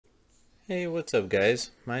Hey, what's up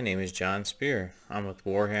guys? My name is John Spear. I'm with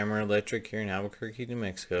Warhammer Electric here in Albuquerque, New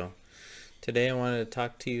Mexico. Today I wanted to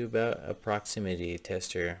talk to you about a proximity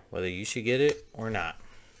tester, whether you should get it or not.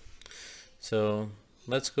 So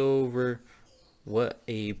let's go over what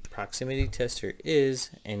a proximity tester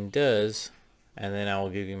is and does, and then I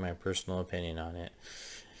will give you my personal opinion on it.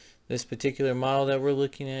 This particular model that we're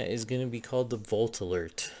looking at is going to be called the Volt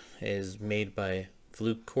Alert. It is made by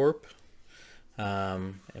Fluke Corp.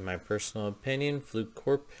 In my personal opinion, Fluke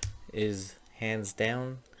Corp is hands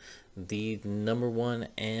down the #1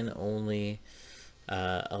 and only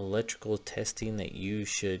electrical testing that you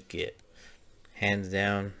should get. Hands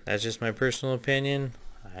down. That's just my personal opinion.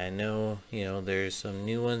 I know, there's some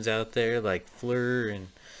new ones out there like Fluke and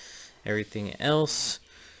everything else.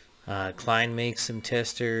 Klein makes some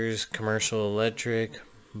testers, Commercial Electric,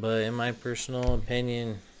 but in my personal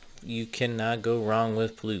opinion, you cannot go wrong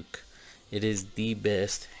with Fluke. It is the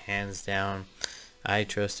best, hands down. I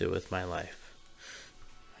trust it with my life.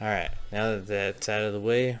 Alright, now that that's out of the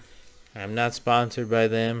way, I'm not sponsored by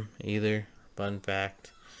them either. Fun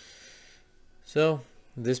fact. So,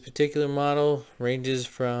 this particular model ranges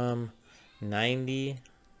from 90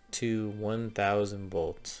 to 1000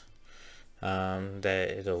 volts. That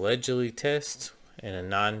it allegedly tests in a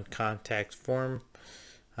non-contact form.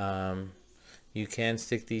 You can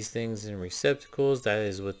stick these things in receptacles. That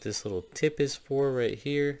is what this little tip is for right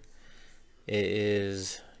here. It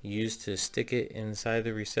is used to stick it inside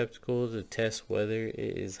the receptacle to test whether it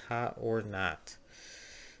is hot or not.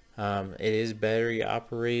 It is battery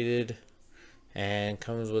operated and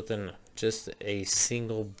comes with just a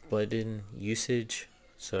single button usage.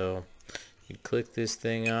 So you click this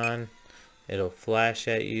thing on, it'll flash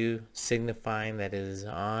at you signifying that it is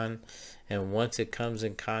on, and once it comes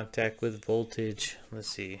in contact with voltage, let's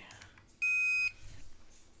see,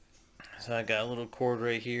 so I got a little cord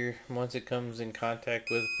right here. Once it comes in contact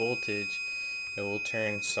with voltage, it will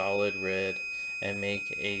turn solid red and make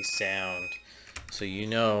a sound, so you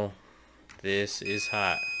know this is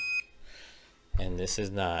hot and this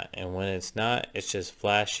is not. And when it's not, it's just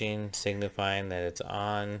flashing signifying that it's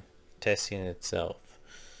on, testing itself.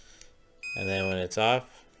 And then when it's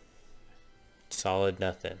off, solid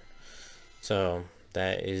nothing. So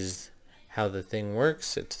that is how the thing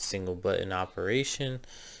works. It's a single button operation.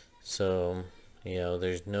 So,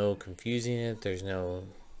 there's no confusing it. There's no,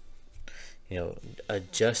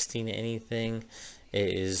 adjusting anything. It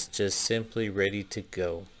is just simply ready to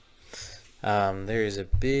go. There is a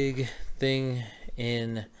big thing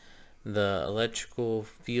in the electrical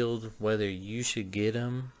field whether you should get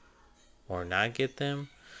them or not get them.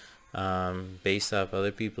 Based off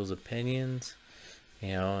other people's opinions,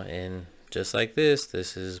 and just like this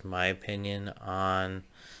is my opinion on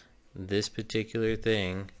this particular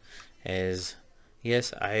thing. As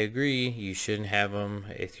yes, I agree, you shouldn't have them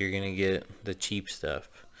if you're gonna get the cheap stuff.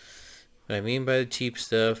 What I mean by the cheap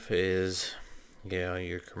stuff is,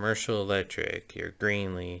 your Commercial Electric, your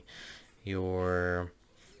Greenlee, your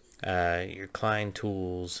Klein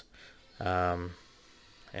tools.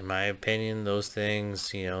 In my opinion, those things,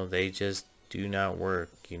 they just do not work.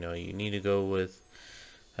 You need to go with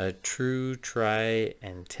a true try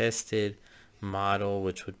and tested model,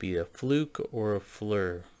 which would be a Fluke or a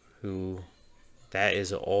Fluke, who that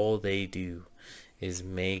is all they do, is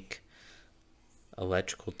make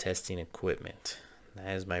electrical testing equipment.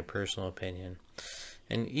 That is my personal opinion.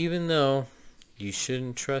 And even though you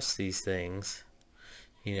shouldn't trust these things,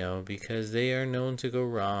 because they are known to go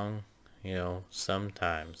wrong,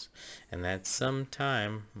 sometimes, and that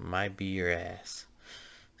sometime might be your ass.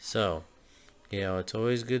 So, it's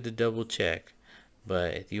always good to double check,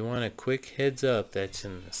 but if you want a quick heads up that's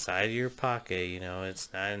in the side of your pocket,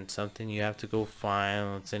 it's not in something you have to go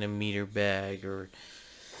find, it's in a meter bag, or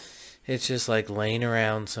it's just like laying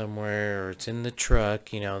around somewhere, or it's in the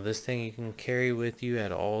truck, this thing you can carry with you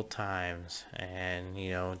at all times. And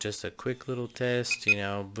just a quick little test,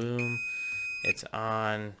 boom, it's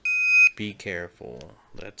on. Be careful,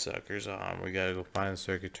 that sucker's on. We gotta go find the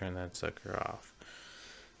circuit, turn that sucker off.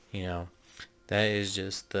 That is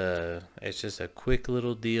just it's just a quick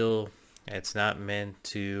little deal. It's not meant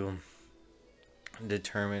to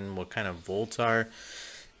determine what kind of volts are,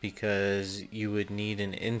 because you would need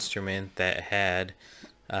an instrument that had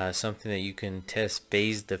something that you can test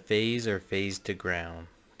phase to phase or phase to ground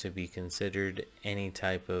to be considered any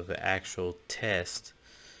type of actual test,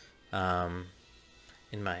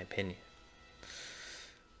 in my opinion.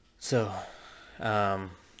 So,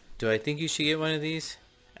 do I think you should get one of these?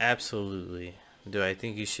 Absolutely. Do I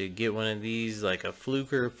think you should get one of these like a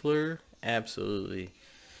Fluke or a Fluke? Absolutely.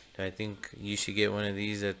 Do I think you should get one of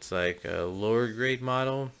these that's like a lower grade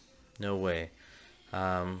model? No way.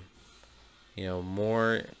 You know,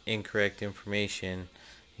 more incorrect information,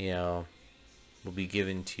 you know, will be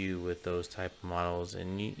given to you with those type of models,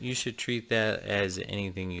 and you should treat that as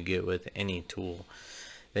anything you get with any tool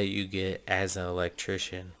that you get as an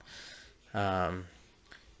electrician. Being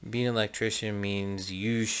an electrician means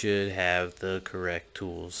you should have the correct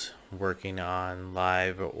tools working on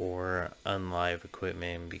live or unlive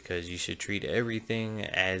equipment, because you should treat everything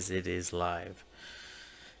as it is live.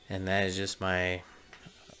 And that is just my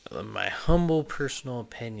humble personal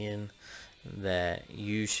opinion, that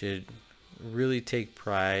you should really take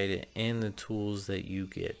pride in the tools that you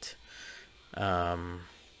get.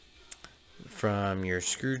 From your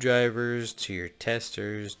screwdrivers to your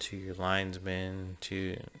testers to your linesmen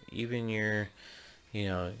to even your, you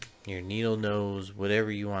know, your needle nose,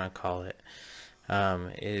 whatever you want to call it.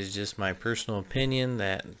 It is just my personal opinion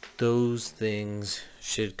that those things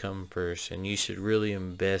should come first, and you should really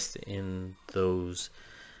invest in those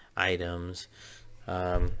items,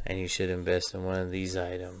 and you should invest in one of these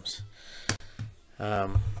items.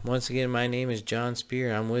 Once again, my name is John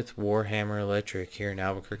Spear. I'm with Warhammer Electric here in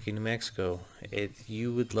Albuquerque, New Mexico. If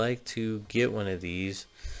you would like to get one of these,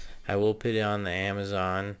 I will put it on the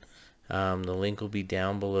Amazon. The link will be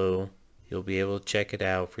down below. You'll be able to check it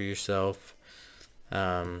out for yourself.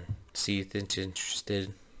 See if it's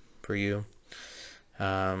interested for you.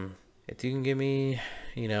 If you can give me,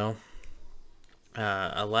 you know,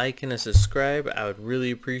 a like and a subscribe, I would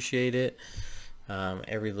really appreciate it.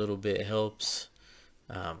 Every little bit helps.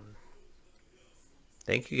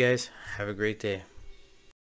 Thank you guys. Have a great day.